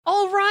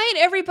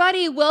right,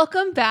 everybody.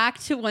 Welcome back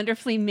to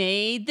Wonderfully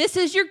Made. This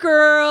is your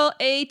girl,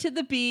 A to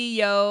the B,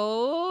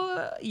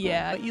 yo.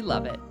 Yeah, you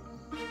love it.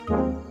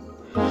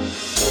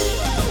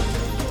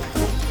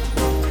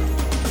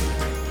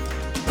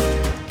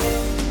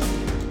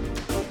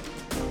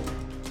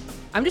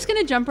 I'm just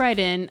going to jump right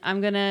in.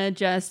 I'm going to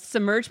just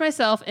submerge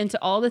myself into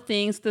all the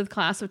things to the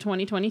class of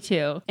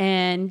 2022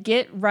 and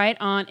get right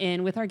on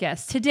in with our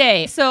guests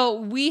today. So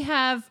we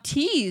have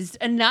teased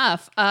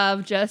enough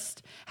of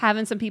just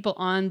having some people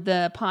on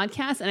the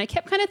podcast. And I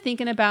kept kind of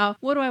thinking about,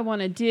 what do I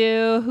want to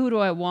do? Who do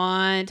I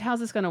want?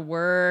 How's this going to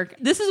work?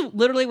 This is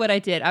literally what I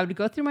did. I would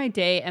go through my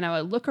day and I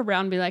would look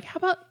around and be like, how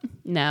about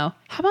no?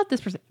 How about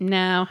this person?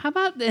 No. How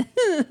about this?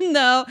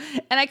 No.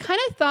 And I kind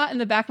of thought in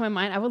the back of my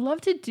mind, I would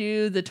love to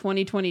do the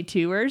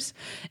 2022ers.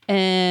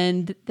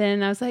 And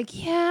then I was like,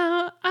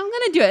 yeah, I'm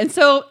going to do it. And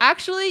so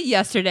actually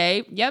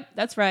yesterday, yep,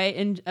 that's right.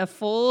 In a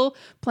full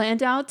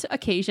planned out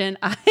occasion,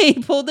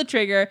 I pulled the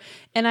trigger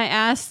and I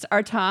asked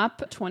our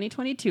top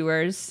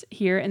 2022ers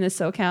here in the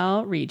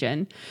SoCal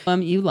region,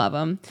 you love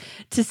them,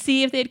 to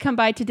see if they'd come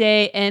by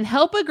today and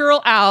help a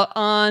girl out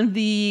on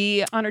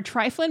her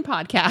Trifling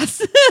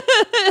podcast.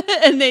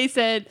 And they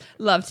said,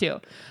 love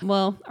to.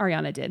 Well,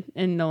 Ariana did.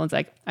 And Nolan's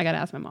like, I got to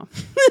ask my mom,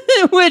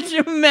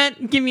 which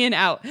meant give me an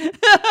out.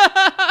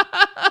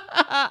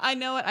 I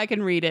know it. I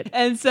can read it.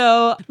 And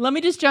so let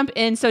me just jump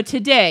in. So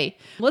today,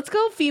 let's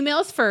go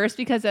females first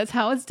because that's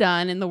how it's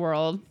done in the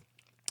world.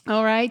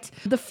 All right.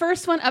 The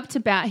first one up to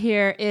bat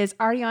here is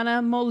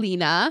Ariana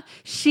Molina.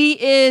 She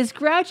is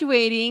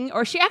graduating,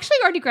 or she actually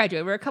already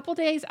graduated. We're a couple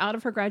days out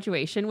of her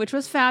graduation, which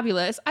was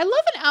fabulous. I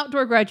love an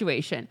outdoor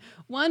graduation.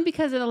 One,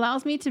 because it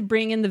allows me to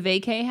bring in the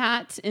vacay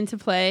hat into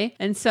play.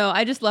 And so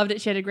I just loved it.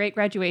 She had a great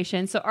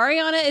graduation. So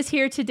Ariana is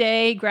here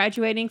today,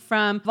 graduating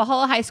from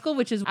Valhalla High School,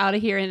 which is out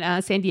of here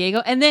in San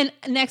Diego. And then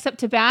next up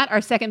to bat, our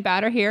second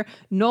batter here,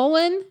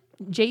 Nolan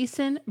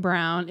Jason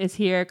Brown is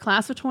here,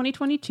 class of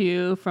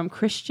 2022 from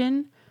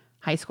Christian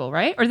High School,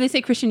 right? Or do they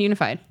say Christian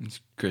Unified? It's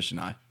Christian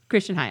High.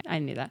 Christian High. I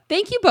knew that.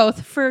 Thank you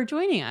both for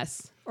joining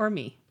us. Or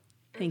me.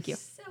 Thank you.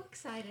 So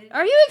excited.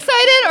 Are you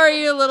excited or are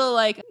you a little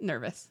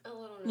nervous?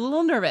 A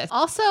little nervous.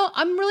 Also,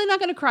 I'm really not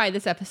going to cry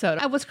this episode.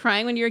 I was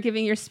crying when you were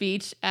giving your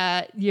speech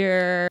at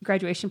your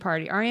graduation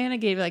party. Ariana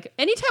gave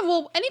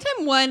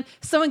anytime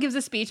someone gives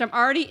a speech, I'm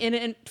already in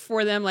it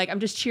for them. Like I'm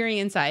just cheering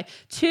inside.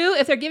 Two,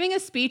 if they're giving a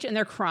speech and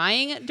they're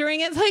crying during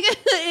it,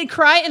 like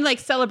cry in like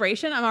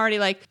celebration, I'm already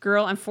like,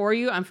 girl, I'm for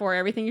you. I'm for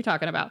everything you're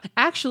talking about.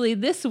 Actually,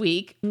 this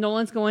week,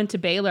 Nolan's going to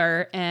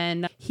Baylor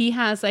and he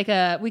has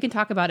we can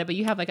talk about it, but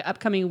you have like an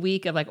upcoming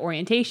week of like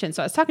orientation.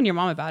 So I was talking to your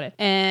mom about it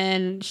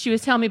and she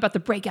was telling me about the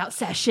breakout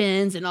sessions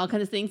and all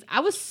kinds of things.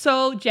 I was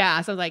so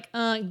jazzed. I was like,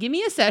 give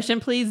me a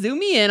session, please. Zoom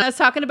me in. I was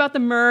talking about the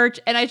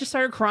merch and I just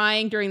started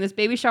crying during this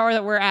baby shower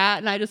that we're at.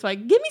 And I just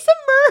like, give me some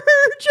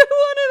merch. I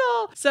want it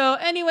all. So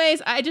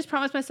anyways, I just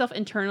promised myself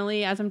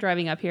internally as I'm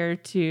driving up here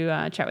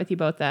to chat with you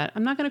both that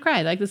I'm not going to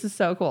cry. Like, this is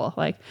so cool.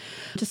 Like,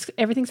 just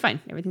everything's fine.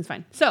 Everything's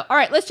fine. So, all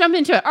right, let's jump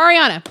into it.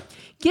 Ariana,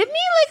 give me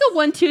like a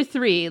 1, 2,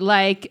 3.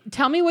 Like,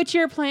 tell me what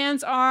your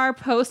plans are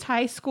post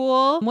high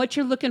school, what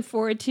you're looking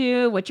forward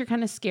to, what you're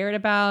kind of scared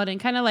about, and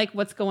kind of like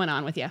what's going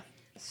on with you.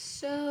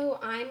 So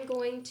I'm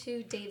going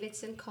to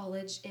Davidson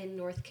College in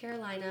North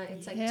Carolina.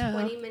 It's like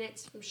 20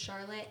 minutes from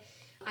Charlotte.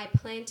 I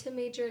plan to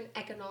major in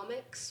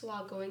economics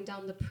while going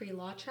down the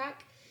pre-law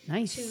track.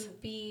 Nice. To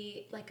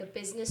be like a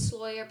business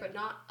lawyer, but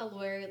not a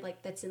lawyer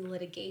like that's in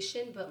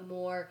litigation, but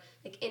more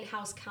like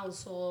in-house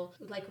counsel,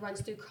 like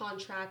runs through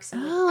contracts.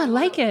 And, I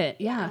like it.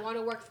 Yeah. I want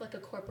to work for like a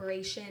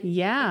corporation.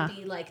 Yeah. And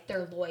be like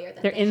their lawyer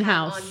that they're they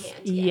in-house. have on hand.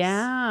 Yes.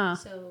 Yeah.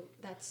 So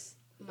that's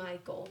my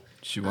goal.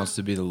 She wants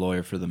to be the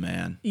lawyer for the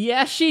man.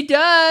 Yes, she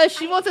does.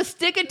 She wants to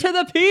stick it to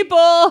the people.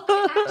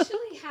 I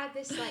actually had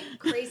this like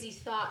crazy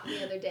thought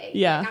the other day.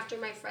 Yeah. Like, after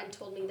my friend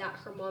told me that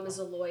her mom is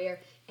a lawyer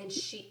and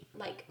she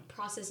like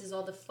processes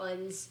all the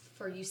funds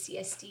for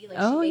UCSD. Like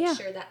she makes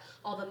sure that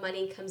all the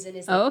money comes in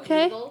is like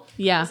legal.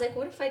 Yeah. I was like,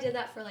 what if I did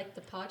that for like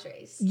the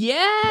Padres?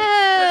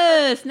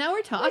 Yes. Now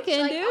we're talking,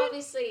 Which, like, dude.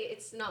 Obviously,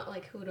 it's not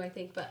like who do I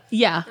think, but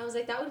yeah. I was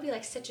like, that would be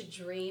like such a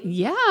dream.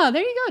 Yeah,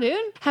 there you go,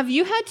 dude. Have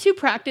you had to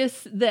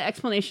practice the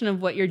explanation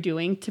of what you're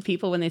doing to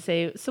people when they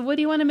say, so what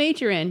do you want to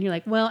major in? You're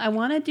like, well, I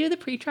want to do the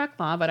pre-track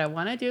law, but I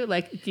want to do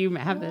like, do you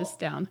have this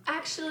down?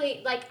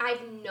 Actually, like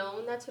I've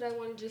known that's what I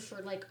want to do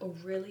for like a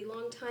really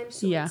long time.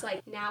 So it's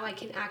like now I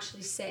can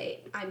actually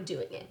say I'm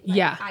doing it.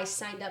 Like, I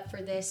signed up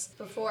for this.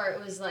 Before it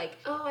was like,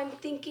 oh, I'm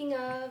thinking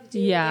of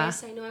doing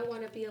this. I know I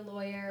want to be a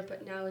lawyer,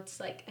 but now it's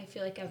like I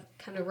feel like I've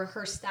kind of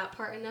rehearsed that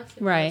part enough.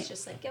 And it's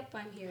just like, yep,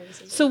 I'm here.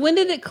 So when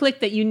did it click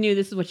that you knew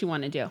this is what you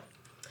want to do?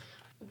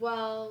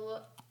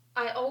 Well,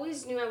 I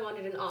always knew I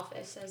wanted an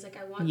office. I was like,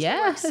 I want to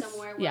work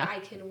somewhere where I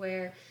can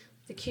wear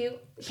the cute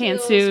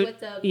pantsuit with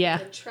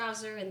the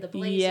trouser and the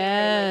blazer.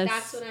 Like,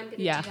 that's what I'm going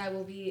to do. I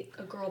will be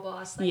a girl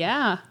boss. Like,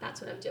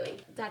 that's what I'm doing.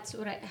 That's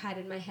what I had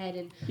in my head.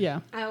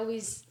 And I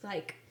always,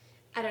 like,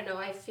 I don't know,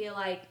 I feel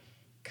like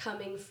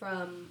coming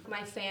from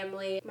my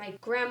family, my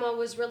grandma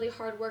was really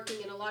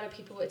hardworking, and a lot of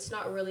people, it's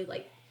not really,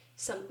 like,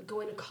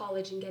 going to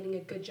college and getting a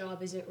good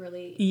job isn't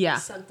really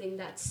something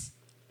that's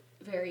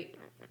very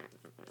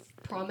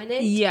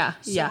prominent.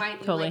 So I knew,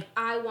 totally. like,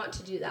 I want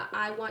to do that.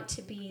 I want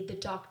to be the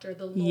doctor,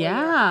 the lawyer.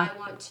 I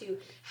want to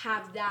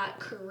have that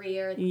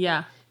career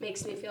that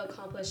makes me feel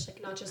accomplished,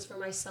 like, not just for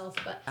myself,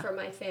 but for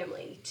my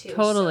family, too.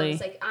 Totally.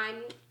 So it's like,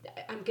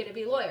 I'm going to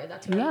be a lawyer.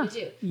 That's what I'm going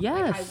to do.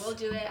 Yes. Like, I will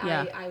do it.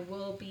 I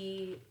will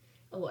be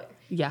a lawyer.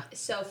 Yeah.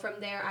 So from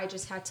there, I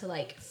just had to,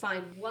 like,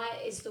 find what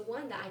is the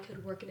one that I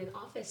could work in an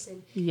office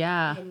and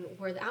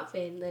wear the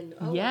outfit, and then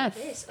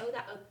this,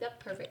 that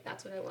perfect.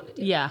 That's what I want to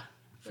do. Yeah,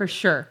 for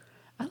sure.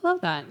 I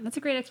love that. That's a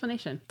great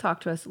explanation.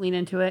 Talk to us. Lean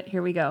into it.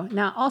 Here we go.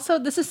 Now, also,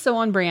 this is so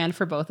on brand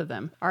for both of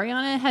them.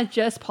 Ariana has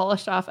just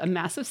polished off a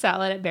massive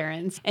salad at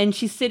Barron's, and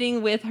she's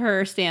sitting with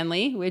her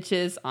Stanley, which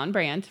is on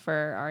brand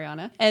for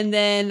Ariana. And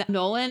then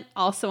Nolan,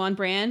 also on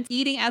brand,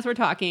 eating as we're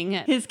talking,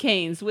 his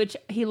canes, which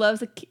he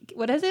loves.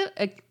 What is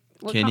it?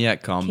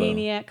 Caniac combo.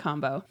 Caniac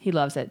combo. He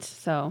loves it.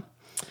 So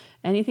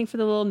anything for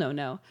the little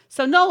no-no.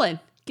 So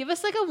Nolan, give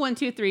us like a 1,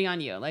 2, 3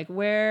 on you. Like,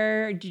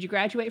 where did you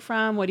graduate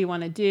from? What do you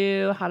want to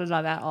do? How did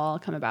all that all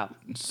come about?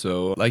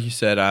 So, like you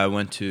said, I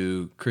went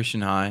to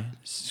Christian High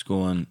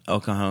School in El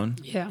Cajon.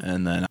 Yeah.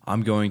 And then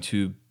I'm going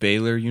to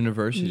Baylor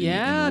University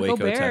in Waco,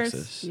 go Bears.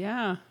 Texas.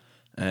 Yeah.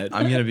 And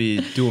I'm going to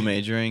be dual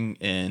majoring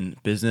in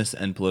business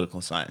and political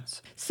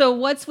science. So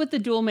what's with the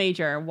dual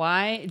major?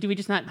 Why? Do we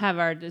just not have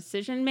our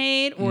decision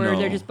made, or No.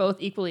 they're just both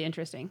equally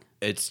interesting?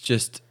 It's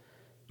just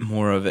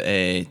more of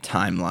a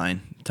timeline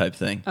type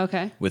thing.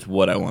 Okay. With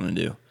what I want to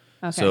do.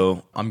 Okay.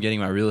 So I'm getting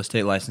my real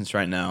estate license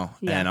right now,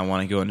 and I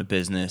want to go into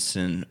business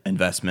and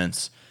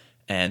investments.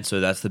 And so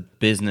that's the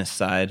business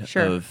side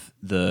of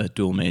the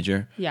dual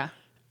major. Yeah.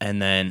 And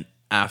then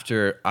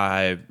after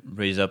I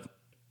raise up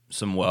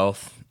some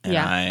wealth and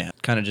I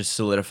kind of just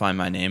solidify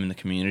my name in the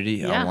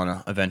community, I want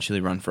to eventually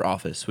run for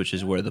office, which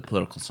is where the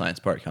political science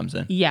part comes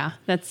in. Yeah,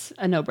 that's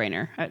a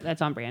no-brainer.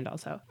 That's on brand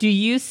also. Do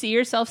you see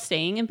yourself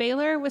staying in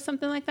Baylor with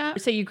something like that?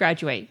 Say you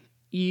graduate.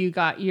 You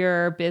got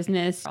your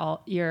business,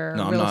 your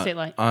real estate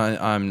license.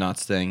 I'm not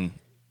staying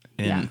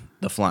in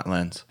the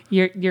flatlands.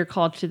 You're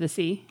called to the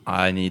sea.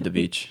 I need the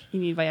beach. You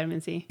need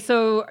vitamin C.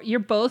 So you're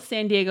both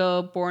San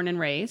Diego born and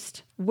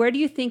raised. Where do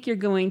you think you're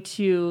going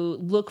to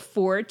look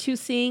forward to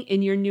seeing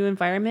in your new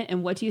environment?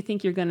 And what do you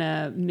think you're going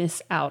to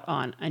miss out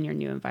on your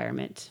new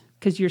environment?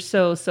 Because you're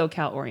so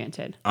SoCal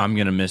oriented. I'm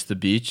going to miss the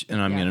beach and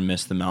I'm going to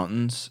miss the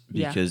mountains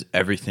because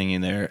everything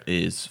in there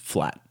is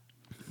flat.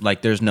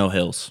 Like, there's no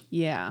hills.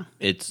 Yeah.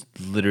 It's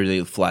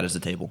literally flat as a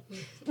table.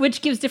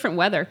 Which gives different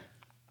weather.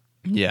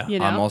 Yeah. You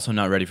know? I'm also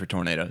not ready for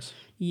tornadoes.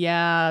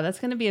 Yeah, that's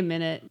going to be a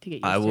minute to get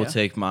used to. I will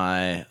take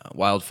my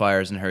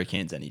wildfires and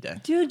hurricanes any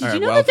day. Dude, did you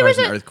know that there was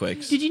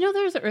earthquakes? Did you know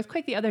there was an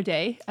earthquake the other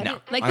day? No.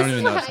 I don't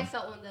even know. I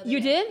felt one the other day. You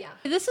did? Yeah.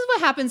 This is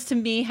what happens to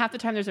me half the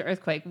time there's an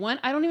earthquake. One,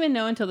 I don't even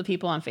know until the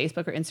people on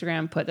Facebook or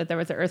Instagram put that there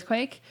was an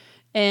earthquake.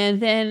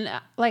 And then,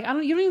 like, you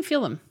don't even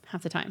feel them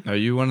half the time. Are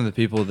you one of the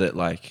people that,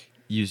 like,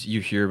 you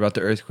hear about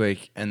the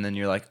earthquake and then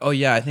you're like, oh,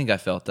 yeah, I think I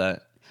felt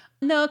that?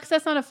 No, because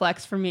that's not a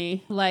flex for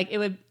me. Like,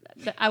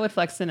 I would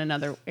flex in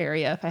another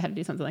area if I had to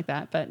do something like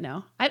that. But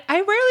no, I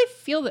rarely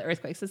feel the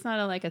earthquakes. It's not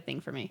a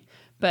thing for me.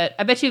 But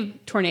I bet you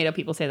tornado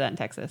people say that in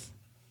Texas.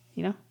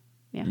 You know?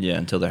 Yeah. Yeah,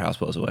 until their house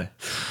blows away.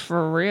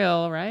 For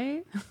real,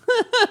 right?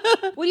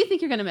 What do you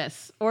think you're going to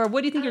miss? Or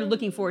what do you think you're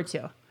looking forward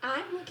to?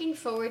 I'm looking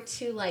forward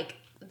to, like,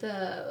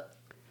 the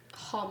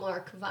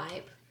Hallmark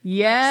vibe.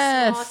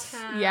 Yes. Like,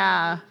 small town.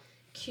 Yeah.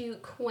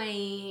 Cute,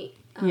 quaint.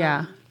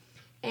 Yeah.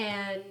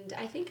 And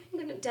I think I'm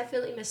going to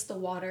definitely miss the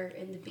water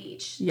and the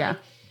beach. Yeah. Like,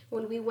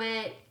 when we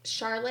went,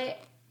 Charlotte,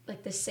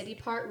 like the city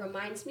part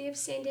reminds me of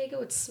San Diego.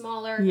 It's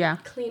smaller,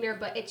 cleaner,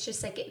 but it's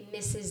just like it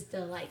misses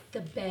the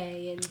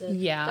bay and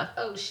the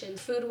ocean.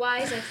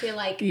 Food-wise, I feel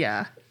like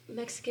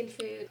Mexican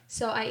food.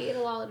 So I eat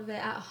a lot of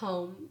it at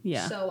home.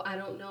 Yeah. So I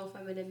don't know if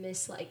I'm going to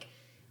miss like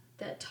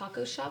the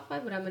taco shop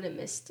vibe, but I'm going to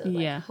miss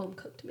the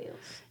home-cooked meals.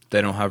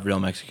 They don't have real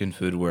Mexican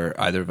food where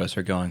either of us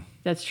are going.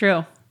 That's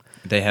true.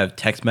 They have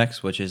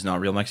Tex-Mex, which is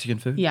not real Mexican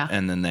food. Yeah.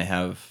 And then they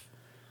have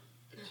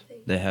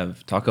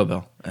Taco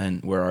Bell,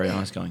 and where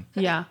Ariana's going.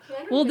 Yeah.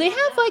 Well, they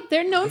have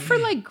they're known for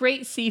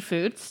great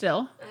seafood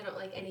still. I don't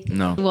like anything.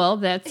 No. Well,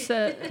 that's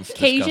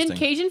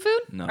Cajun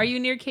food? No. Are you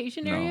near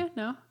Cajun area?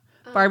 No.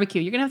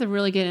 Barbecue. You're going to have to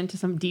really get into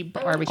some deep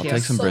barbecue. I'll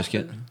take some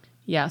brisket. Food.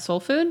 Yeah, soul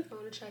food? I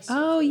want to try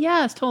soul food.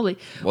 Yes, totally.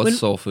 What's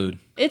soul food?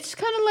 It's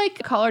kind of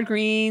like collard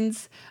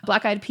greens,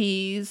 black-eyed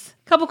peas.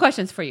 Couple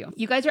questions for you.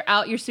 You guys are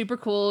out. You're super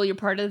cool. You're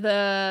part of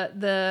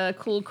the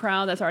cool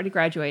crowd that's already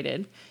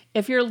graduated.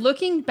 If you're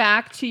looking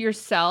back to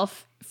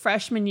yourself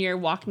freshman year,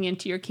 walking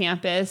into your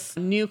campus,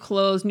 new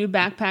clothes, new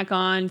backpack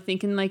on,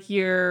 thinking like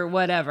you're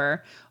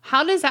whatever,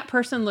 how does that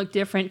person look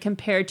different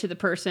compared to the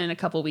person a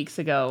couple weeks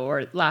ago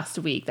or last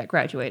week that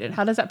graduated?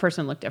 How does that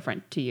person look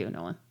different to you,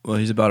 Nolan? Well,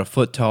 he's about a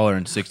foot taller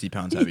and 60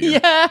 pounds heavier.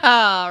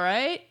 Yeah,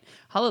 right?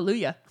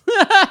 Hallelujah.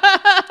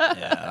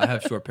 Yeah, I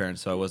have short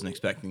parents, so I wasn't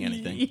expecting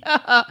anything.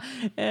 Yeah,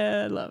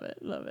 I love it.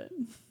 Love it.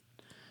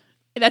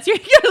 That's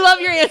I love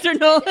your answer,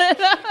 Nolan.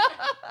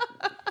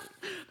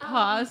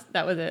 Pause.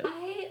 That was it.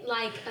 I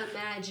like,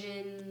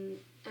 imagine,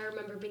 I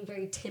remember being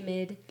very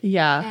timid.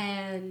 Yeah.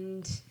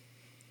 And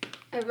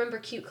I remember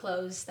cute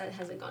clothes. That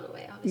hasn't gone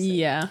away, obviously.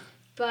 Yeah.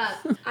 But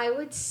I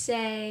would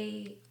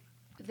say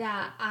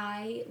that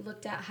I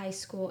looked at high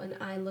school and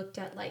I looked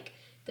at, like,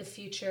 the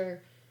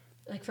future,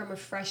 like, from a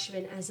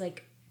freshman as,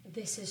 like,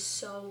 this is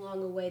so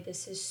long away.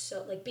 This is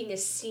so, like, being a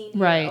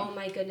senior. Right. Oh,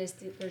 my goodness.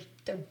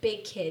 They're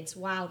big kids.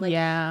 Wow. Like,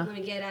 yeah. let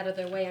me get out of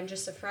their way. I'm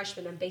just a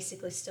freshman. I'm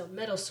basically still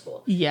middle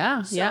school.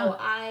 Yeah. So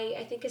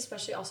I think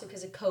especially also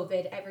because of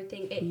COVID,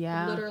 everything, it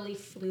literally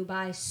flew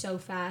by so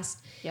fast.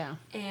 Yeah.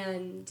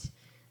 And,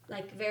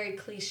 like, very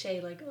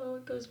cliche, like, oh,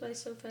 it goes by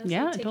so fast.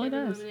 Yeah, it totally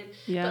does.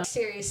 Yeah. But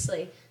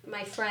seriously,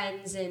 my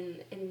friends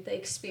and the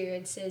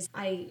experiences,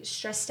 I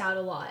stressed out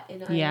a lot.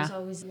 And I was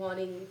always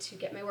wanting to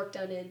get my work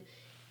done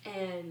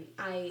and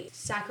I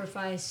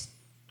sacrificed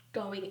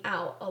going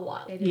out a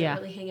lot. I didn't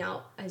really hang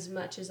out as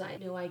much as I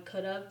knew I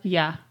could have.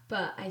 Yeah.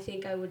 But I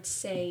think I would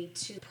say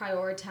to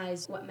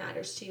prioritize what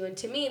matters to you. And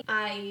to me,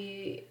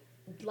 I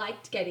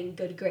liked getting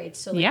good grades.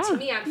 So, like, to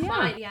me, I'm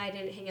fine. Yeah, I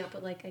didn't hang out,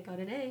 but, like, I got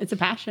an A. It's a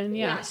passion,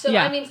 So,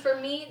 I mean, for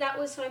me, that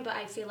was fine, but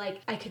I feel like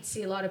I could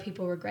see a lot of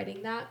people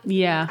regretting that.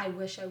 Yeah. Like, I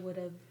wish I would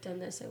have done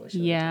this. I wish I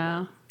would have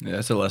done that. Yeah,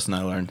 that's a lesson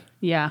I learned.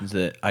 Yeah. Is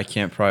that I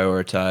can't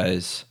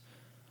prioritize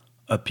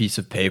a piece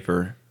of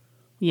paper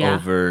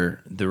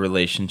over the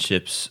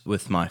relationships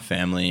with my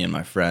family and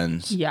my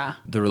friends. Yeah.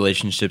 The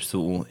relationships that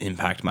will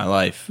impact my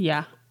life.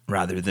 Yeah.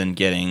 Rather than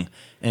getting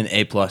an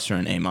A+ or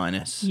an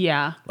A-.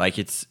 Yeah. Like,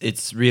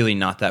 it's really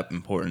not that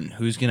important.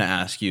 Who's going to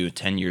ask you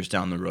 10 years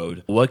down the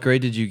road, what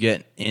grade did you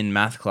get in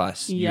math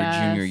class your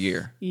junior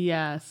year?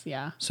 Yes,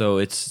 yeah. So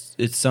it's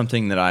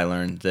something that I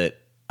learned that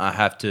I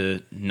have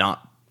to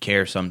not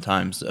care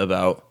sometimes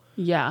about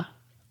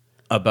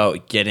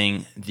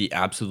getting the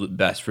absolute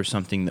best for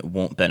something that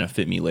won't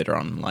benefit me later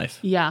on in life.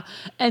 Yeah.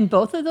 And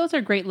both of those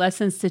are great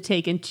lessons to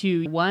take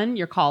into, one,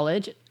 your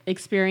college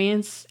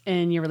experience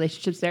and your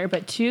relationships there,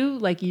 but two,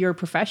 like, your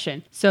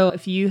profession. So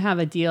if you have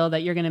a deal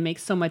that you're going to make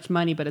so much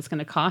money, but it's going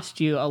to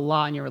cost you a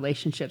lot in your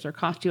relationships or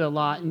cost you a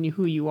lot in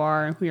who you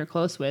are and who you're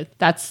close with,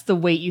 that's the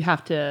weight you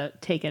have to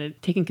take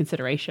in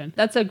consideration.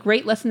 That's a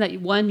great lesson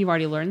that, one, you've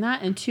already learned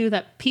that, and two,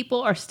 that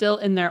people are still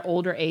in their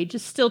older age,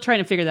 just still trying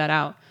to figure that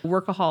out.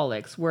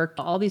 Workaholics,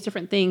 all these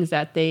different things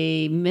that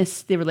they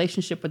miss the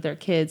relationship with their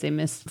kids. They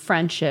miss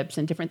friendships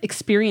and different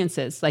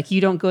experiences. Like,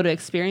 you don't go to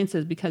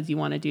experiences because you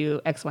want to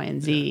do X, Y,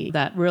 and Z.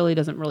 That really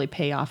doesn't really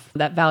pay off.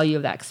 That value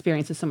of that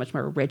experience is so much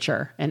more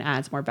richer and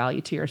adds more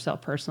value to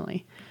yourself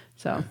personally.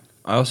 So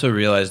I also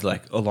realized,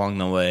 like, along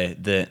the way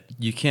that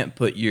you can't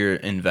put your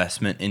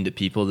investment into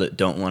people that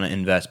don't want to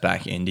invest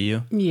back into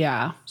you.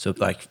 Yeah. So,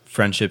 like,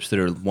 friendships that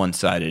are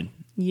one-sided.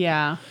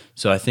 Yeah.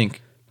 So I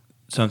think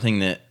something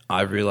that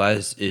I've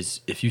realized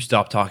is if you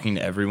stop talking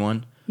to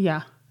everyone,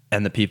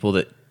 and the people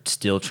that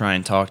still try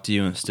and talk to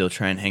you and still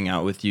try and hang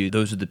out with you,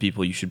 those are the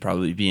people you should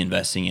probably be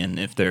investing in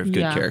if they're of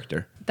good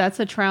character.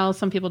 That's a trial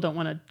some people don't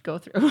want to go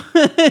through.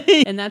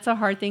 And that's a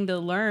hard thing to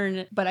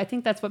learn. But I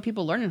think that's what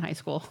people learn in high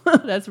school.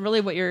 That's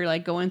really what you're,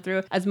 like, going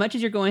through. As much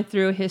as you're going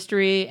through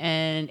history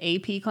and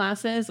AP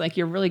classes, like,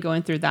 you're really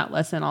going through that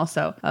lesson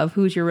also of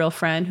who's your real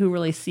friend, who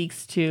really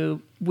seeks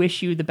to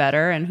wish you the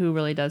better, and who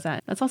really does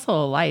that. That's also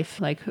a life.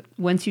 Like,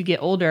 once you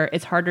get older,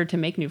 it's harder to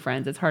make new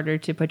friends. It's harder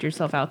to put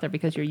yourself out there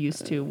because you're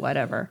used to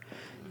whatever.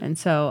 And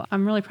so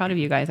I'm really proud of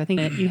you guys. I think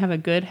that you have a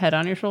good head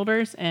on your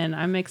shoulders, and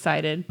I'm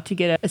excited to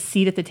get a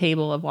seat at the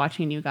table of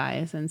watching you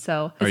guys. And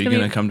so, are you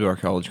going to come to our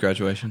college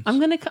graduation? I'm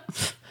going to come.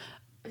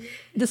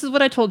 This is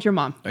what I told your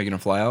mom. Are you going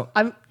to fly out?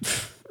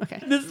 Okay.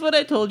 This is what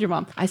I told your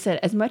mom. I said,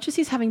 as much as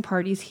he's having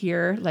parties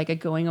here, like a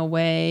going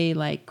away,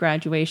 like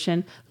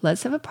graduation,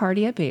 let's have a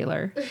party at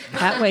Baylor,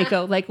 at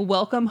Waco, like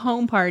welcome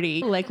home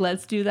party. Like,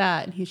 let's do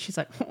that. And she's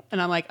like,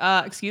 and I'm like,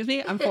 excuse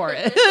me, I'm for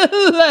it.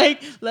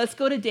 Like, let's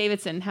go to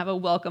Davidson and have a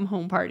welcome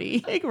home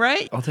party. Like,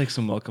 right? I'll take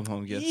some welcome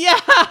home gifts.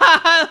 Yeah.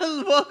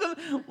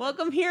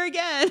 Welcome here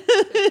again.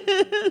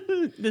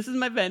 This is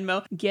my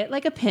Venmo. Get,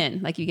 like, a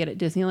pin, like you get at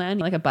Disneyland,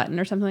 like a button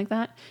or something like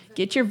that.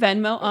 Get your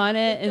Venmo on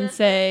it and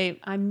say,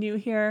 I'm new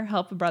here.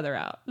 Help a brother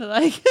out.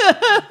 Like,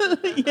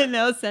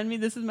 send me,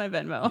 this is my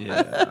Venmo.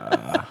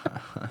 Yeah.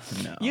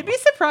 No. You'd be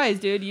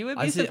surprised, dude. You would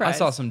be surprised. I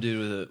saw some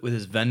dude with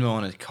his Venmo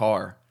on his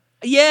car.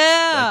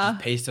 Yeah. Like,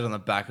 just pasted on the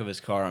back of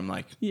his car. I'm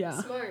like,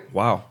 Smart.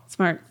 Wow.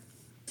 Smart.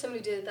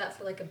 Somebody did that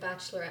for, like, a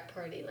bachelorette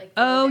party. Like,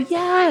 oh,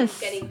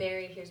 yes. Like, I'm getting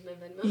married. Here's my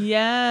Venmo.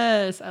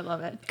 Yes. I love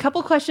it.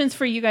 Couple questions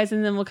for you guys,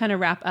 and then we'll kind of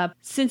wrap up.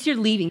 Since you're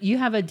leaving, you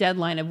have a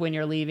deadline of when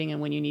you're leaving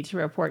and when you need to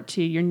report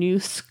to your new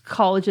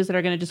colleges that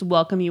are going to just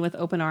welcome you with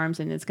open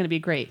arms, and it's going to be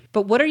great.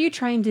 But what are you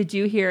trying to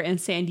do here in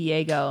San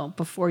Diego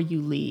before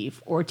you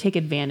leave or take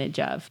advantage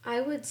of?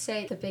 I would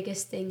say the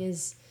biggest thing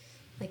is,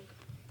 like,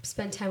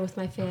 spend time with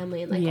my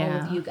family and, like,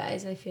 all of you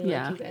guys. I feel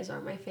like you guys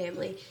are my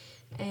family.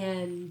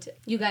 And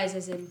you guys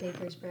as in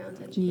Bakers, Browns,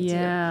 and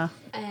yeah.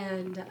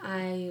 And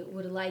I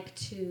would like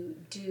to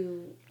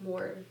do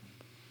more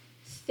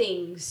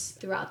things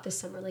throughout the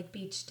summer, like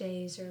beach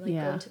days or like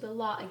going to the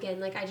lot again.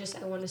 Like I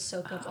want to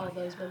soak up all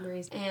those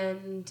memories,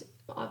 and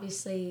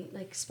obviously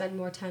like spend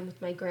more time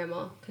with my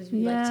grandma, because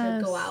we like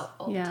to go out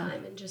all the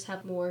time and just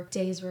have more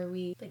days where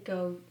we like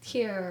go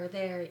here or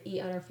there, eat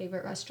at our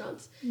favorite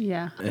restaurants.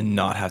 And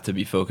not have to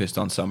be focused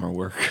on summer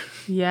work.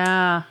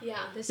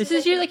 This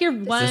is your like your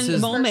one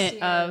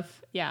moment of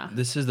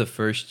This is the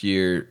first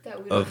year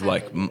of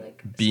like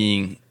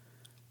being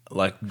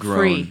like grown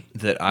free.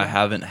 That I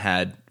haven't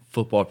had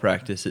football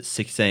practice at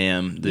 6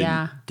 a.m.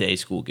 the day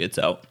school gets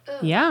out.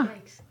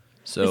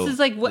 So this is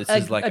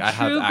like a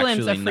true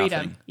glimpse of freedom.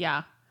 Nothing.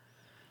 Yeah.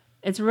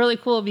 It's really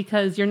cool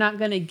because you're not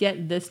going to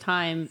get this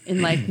time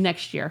in like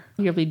next year.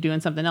 You'll be doing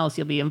something else.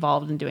 You'll be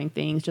involved in doing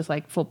things just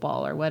like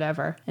football or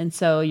whatever. And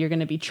so you're going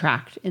to be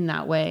tracked in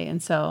that way.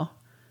 And so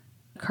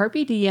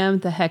carpe diem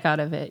the heck out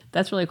of it.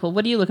 That's really cool.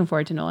 What are you looking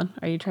forward to, Nolan?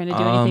 Are you trying to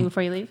do anything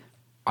before you leave?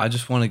 I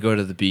just want to go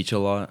to the beach a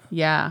lot.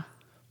 Yeah.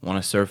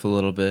 Want to surf a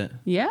little bit.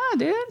 Yeah,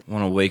 dude.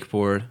 Want to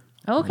wakeboard.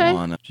 Okay.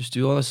 Want to just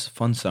do all this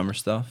fun summer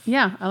stuff.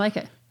 Yeah, I like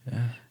it.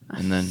 Yeah.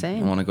 And then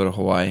I want to go to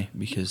Hawaii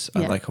because I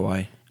like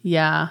Hawaii.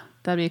 Yeah,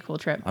 that'd be a cool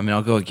trip. I mean,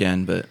 I'll go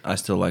again, but I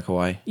still like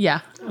Hawaii.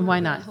 Yeah,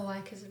 why not?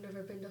 Hawaii, because I've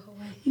never been to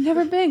Hawaii. You've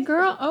never been,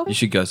 girl? Oh. You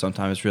should go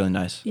sometime. It's really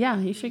nice. Yeah,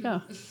 you should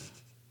go.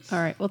 All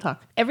right, we'll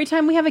talk. Every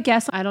time we have a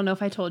guest, I don't know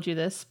if I told you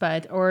this,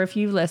 or if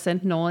you've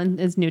listened, Nolan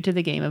is new to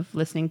the game of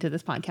listening to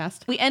this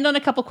podcast. We end on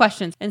a couple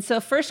questions. And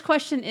so first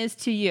question is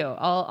to you.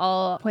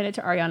 I'll point it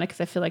to Ariana because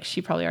I feel like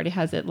she probably already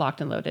has it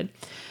locked and loaded.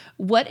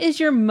 What is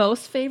your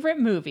most favorite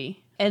movie?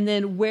 And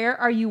then where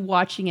are you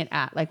watching it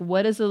at? Like,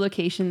 what is the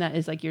location that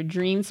is like your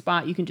dream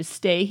spot? You can just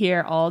stay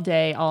here all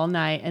day, all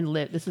night, and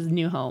live. This is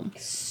new home.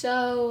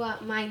 So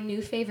my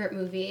new favorite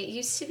movie, it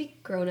used to be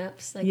Grown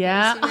Ups. Like,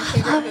 yeah. That used to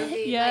be my favorite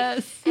movie.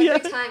 Yes. Like,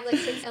 every time, like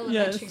since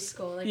elementary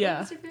school. Like,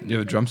 yeah. You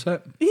have a drum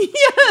set? But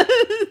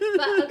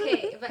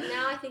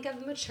now I think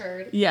I've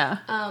matured. Yeah.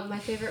 My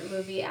favorite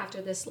movie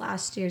after this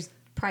last year's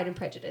Pride and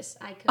Prejudice.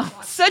 I could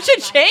watch such a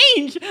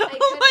change.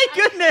 My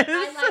goodness.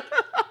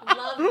 I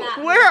love that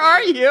movie. Where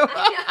are you?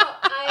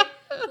 I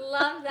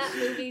love that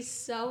movie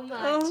so much.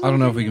 I don't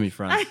know if we can be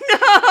friends.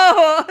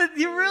 I know.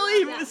 You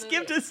really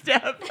skipped a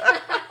step.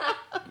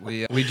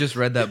 We just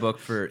read that book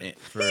for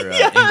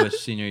English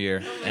senior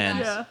year.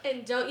 And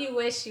don't you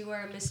wish you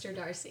were Mr.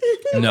 Darcy?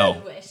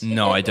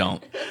 No, I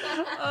don't.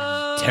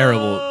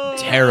 Terrible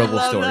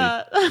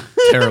story.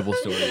 Terrible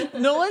story.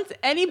 Nolan's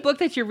any book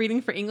that you're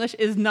reading for English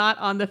is not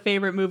on the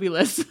favorite movie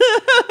list.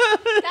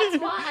 That's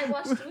why I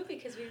watched the movie,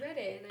 because we read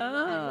it.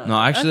 No,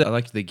 actually, I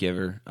liked The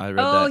Giver. I read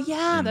that. Oh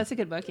yeah, that's a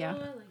good book.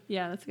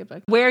 Yeah, that's a good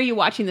book. Where are you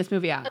watching this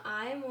movie at?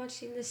 I'm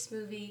watching this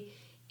movie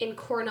in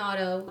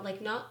Coronado,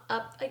 like not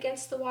up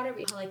against the water,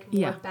 but like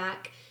more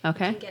back.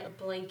 Okay. You can get a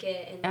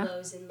blanket and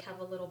clothes and have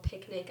a little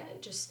picnic. I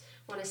just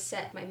want to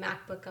set my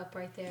MacBook up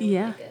right there.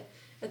 Yeah. With like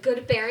a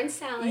good Baron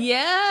salad.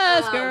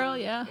 Yes, girl.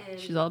 Yeah.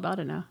 She's all about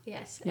it now.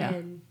 Yes. Yeah.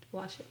 And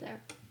watch it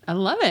there. I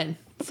love it.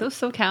 So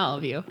SoCal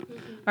of you.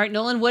 Mm-hmm. All right,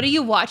 Nolan, what are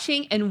you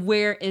watching and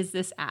where is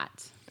this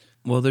at?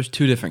 Well, there's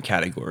two different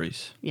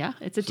categories. Yeah,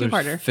 it's a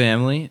two-parter. There's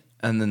family,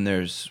 and then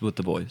there's With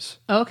the Boys.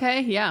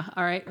 Okay, yeah,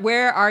 all right.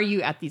 Where are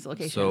you at these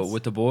locations? So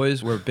With the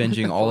Boys, we're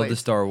binging all of the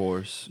Star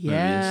Wars movies.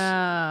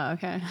 Yeah,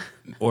 okay.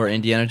 Or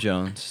Indiana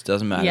Jones,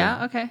 doesn't matter.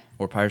 Yeah, okay.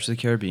 Or Pirates of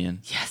the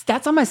Caribbean. Yes,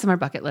 that's on my summer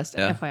bucket list,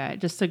 FYI,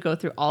 just to go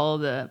through all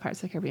of the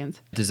Pirates of the Caribbean.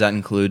 Does that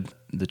include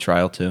the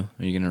trial too?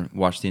 Are you going to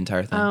watch the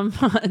entire thing?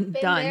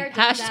 Done.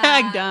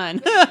 Hashtag done.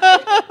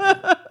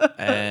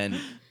 And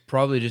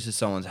probably just at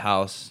someone's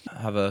house,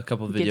 have a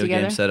couple of video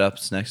game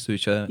setups next to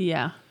each other.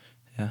 Yeah.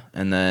 Yeah.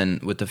 And then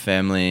with the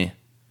family,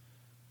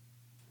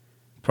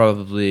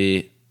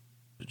 probably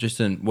just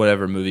in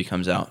whatever movie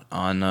comes out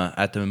on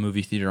at the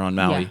movie theater on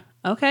Maui.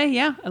 Yeah. Okay,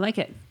 yeah, I like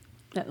it.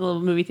 That little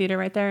movie theater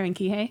right there in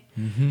Kihei.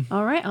 Mm-hmm.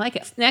 All right, I like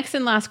it. Next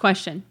and last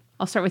question.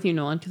 I'll start with you,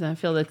 Nolan, because I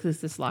feel like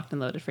this is locked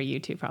and loaded for you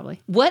too, probably.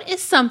 What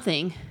is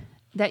something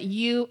that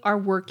you are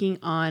working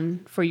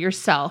on for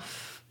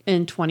yourself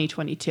in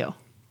 2022?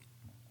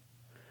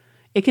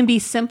 It can be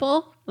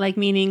simple, like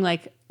meaning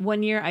like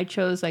 1 year I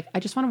chose like, I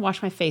just want to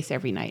wash my face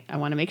every night. I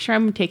want to make sure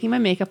I'm taking my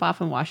makeup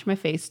off and washing my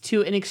face,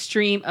 to an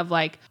extreme of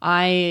like,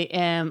 I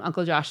am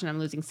Uncle Josh and I'm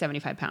losing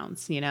 75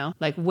 pounds, you know?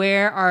 Like,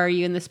 where are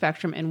you in the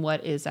spectrum and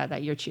what is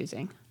that you're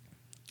choosing?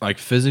 Like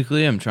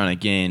physically, I'm trying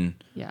to gain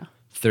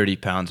 30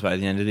 pounds by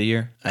the end of the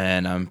year.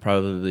 And I'm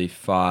probably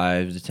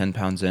 5 to 10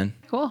 pounds in.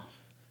 Cool.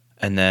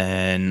 And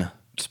then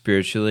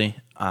spiritually,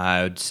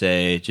 I would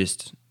say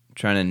just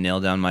trying to nail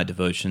down my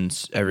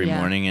devotions every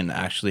morning and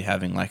actually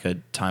having like a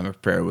time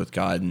of prayer with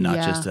God, and not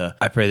just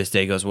I pray this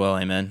day goes well,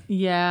 amen.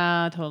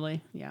 Yeah,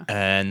 totally. Yeah.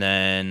 And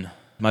then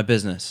my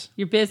business.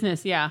 Your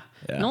business, yeah.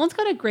 Nolan's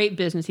got a great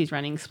business he's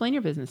running. Explain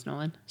your business,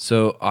 Nolan.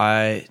 So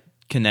I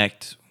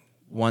connect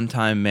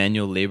one-time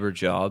manual labor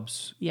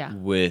jobs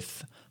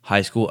with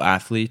high school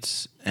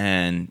athletes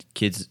and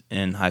kids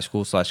in high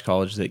school /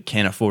 college that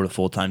can't afford a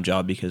full-time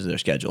job because of their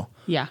schedule.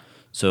 Yeah.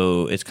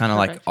 So it's kind of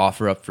like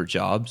offer up for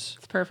jobs.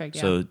 It's perfect.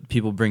 Yeah. So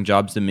people bring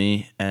jobs to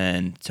me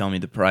and tell me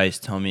the price,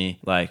 tell me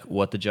like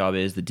what the job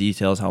is, the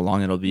details, how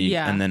long it'll be.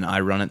 Yeah. And then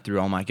I run it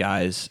through all my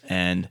guys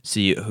and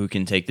see who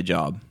can take the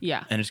job.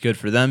 Yeah. And it's good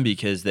for them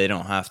because they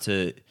don't have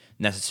to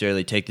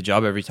necessarily take the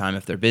job every time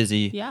if they're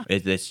busy. Yeah.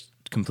 It's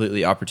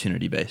completely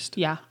opportunity based.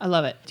 Yeah. I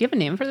love it. Do you have a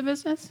name for the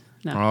business?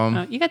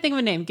 No. You got to think of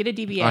a name. Get a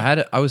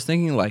DBA. I was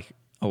thinking like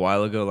a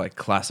while ago, like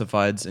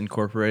Classifieds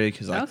Incorporated,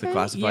 because like the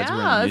Classifieds were in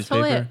the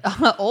newspaper.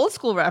 Totally old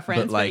school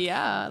reference, but like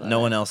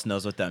no one else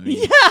knows what that means.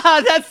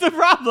 Yeah, that's the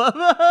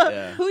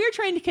problem. Who you're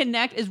trying to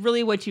connect is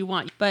really what you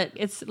want, but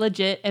it's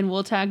legit, and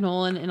we'll tag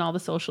Nolan in all the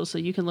socials so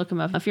you can look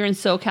him up. If you're in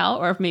SoCal,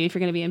 or if maybe if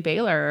you're going to be in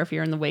Baylor, or if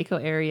you're in the Waco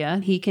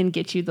area, he can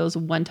get you those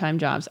one-time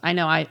jobs. I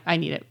know I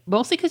need it,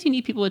 mostly because you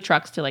need people with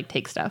trucks to like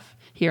take stuff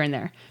here and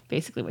there.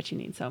 Basically what you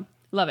need, so...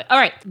 Love it. All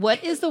right.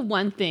 What is the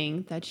one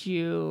thing that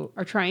you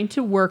are trying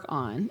to work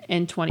on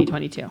in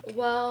 2022?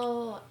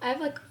 Well, I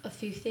have like a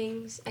few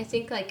things. I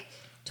think like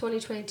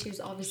 2022 is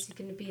obviously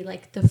going to be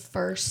like the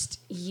first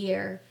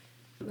year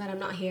that I'm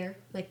not here.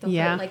 Like the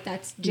whole, like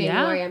that's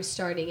January I'm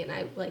starting, and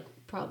I like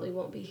probably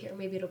won't be here.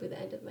 Maybe it'll be the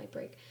end of my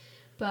break.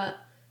 But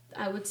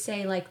I would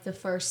say like the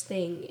first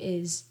thing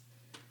is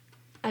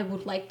I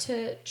would like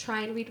to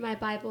try and read my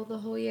Bible the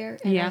whole year.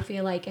 And I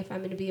feel like if I'm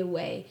going to be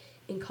away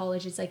in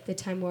college, it's like the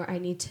time where I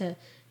need to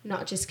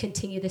not just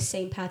continue the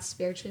same path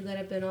spiritually that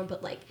I've been on,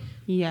 but like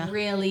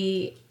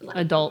really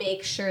like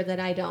make sure that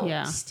I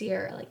don't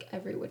steer like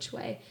every which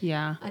way.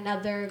 Yeah.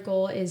 Another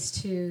goal is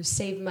to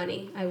save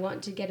money. I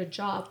want to get a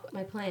job.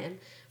 My plan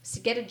is to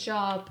get a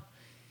job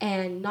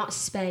and not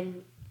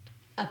spend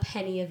a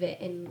penny of it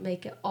and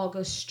make it all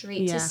go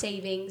straight to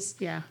savings.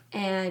 Yeah.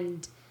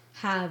 And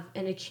have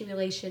an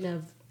accumulation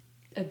of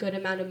a good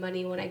amount of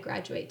money when I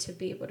graduate to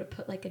be able to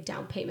put like a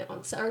down payment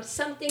on or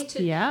something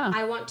to,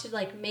 I want to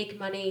like make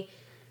money,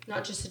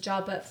 not just a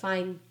job, but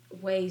find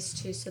ways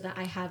to, so that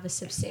I have a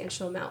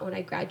substantial amount when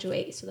I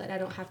graduate, so that I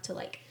don't have to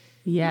like,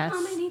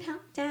 Mom, I need help,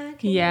 Dad.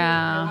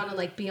 I want to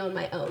like be on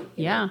my own.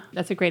 You know?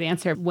 That's a great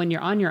answer. When you're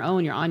on your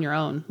own, you're on your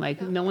own.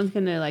 Like no one's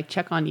going to like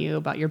check on you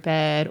about your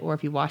bed, or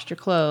if you washed your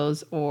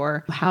clothes,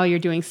 or how you're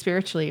doing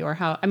spiritually, or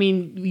how, I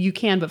mean, you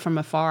can, but from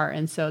afar.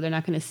 And so they're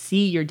not going to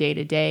see your day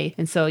to day.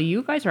 And so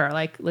you guys are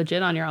like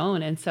legit on your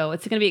own. And so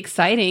it's going to be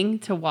exciting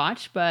to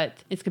watch, but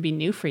it's going to be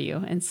new for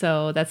you. And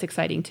so that's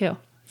exciting too.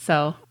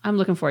 So I'm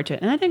looking forward to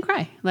it. And I didn't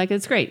cry. Like,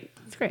 it's great.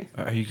 It's great.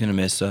 Are you going to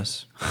miss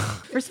us?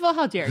 First of all,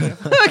 how dare you?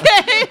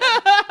 Okay.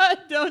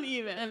 Don't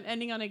even. I'm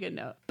ending on a good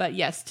note. But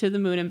yes, to the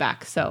moon and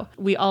back. So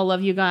we all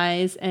love you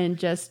guys, and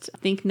just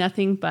think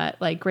nothing but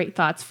like great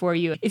thoughts for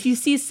you. If you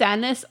see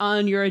sadness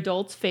on your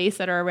adults' face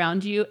that are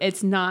around you,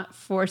 it's not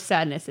for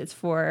sadness. It's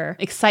for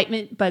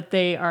excitement, but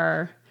they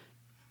are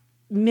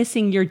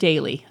missing your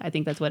daily. I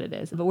think that's what it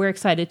is. But we're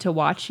excited to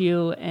watch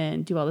you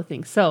and do all the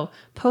things. So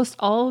post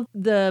all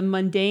the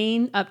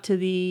mundane up to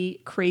the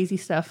crazy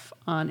stuff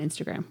on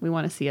Instagram. We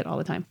want to see it all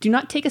the time. Do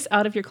not take us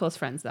out of your close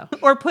friends though,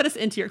 or put us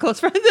into your close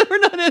friends if we're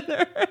not in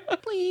there.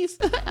 Please.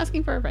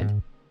 Asking for a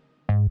friend.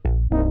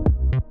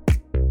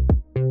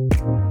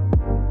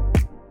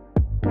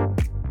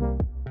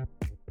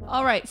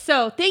 All right.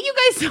 So thank you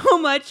guys so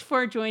much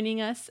for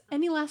joining us.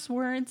 Any last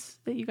words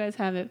that you guys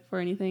have it for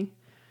anything?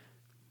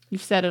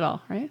 You've said it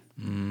all, right?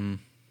 Come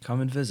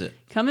and visit.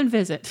 Come and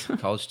visit.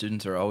 College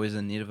students are always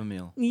in need of a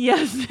meal.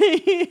 Yes,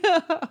 they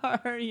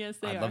are. Yes,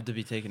 they are. I'd love to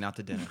be taken out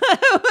to dinner.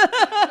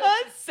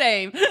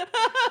 Same.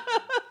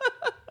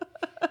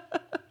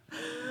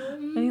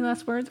 Any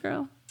last words,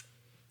 girl?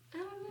 I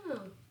don't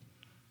know.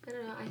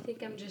 I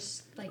think I'm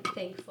just like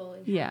thankful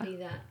and happy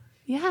that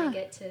I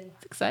get to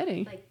it's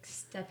exciting. Like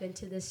step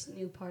into this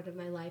new part of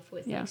my life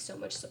with like so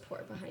much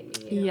support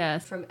behind me. You know,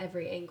 from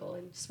every angle,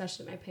 and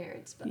especially my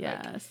parents. But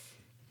like,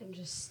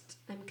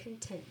 I'm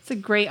content. It's a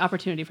great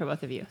opportunity for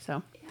both of you.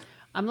 So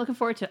I'm looking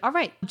forward to it. All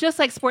right. Just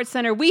like Sports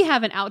Center, we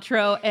have an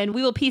outro and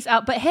we will peace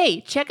out. But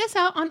hey, check us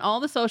out on all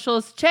the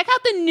socials. Check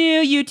out the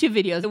new YouTube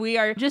videos. We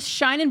are just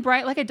shining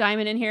bright like a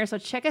diamond in here. So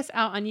check us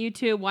out on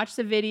YouTube. Watch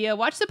the video,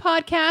 watch the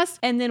podcast,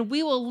 and then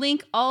we will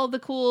link all the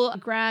cool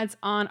grads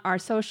on our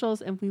socials,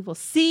 and we will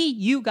see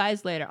you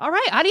guys later. All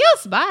right.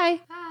 Adios. Bye.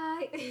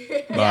 Bye.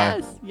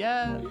 Bye.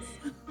 Yes.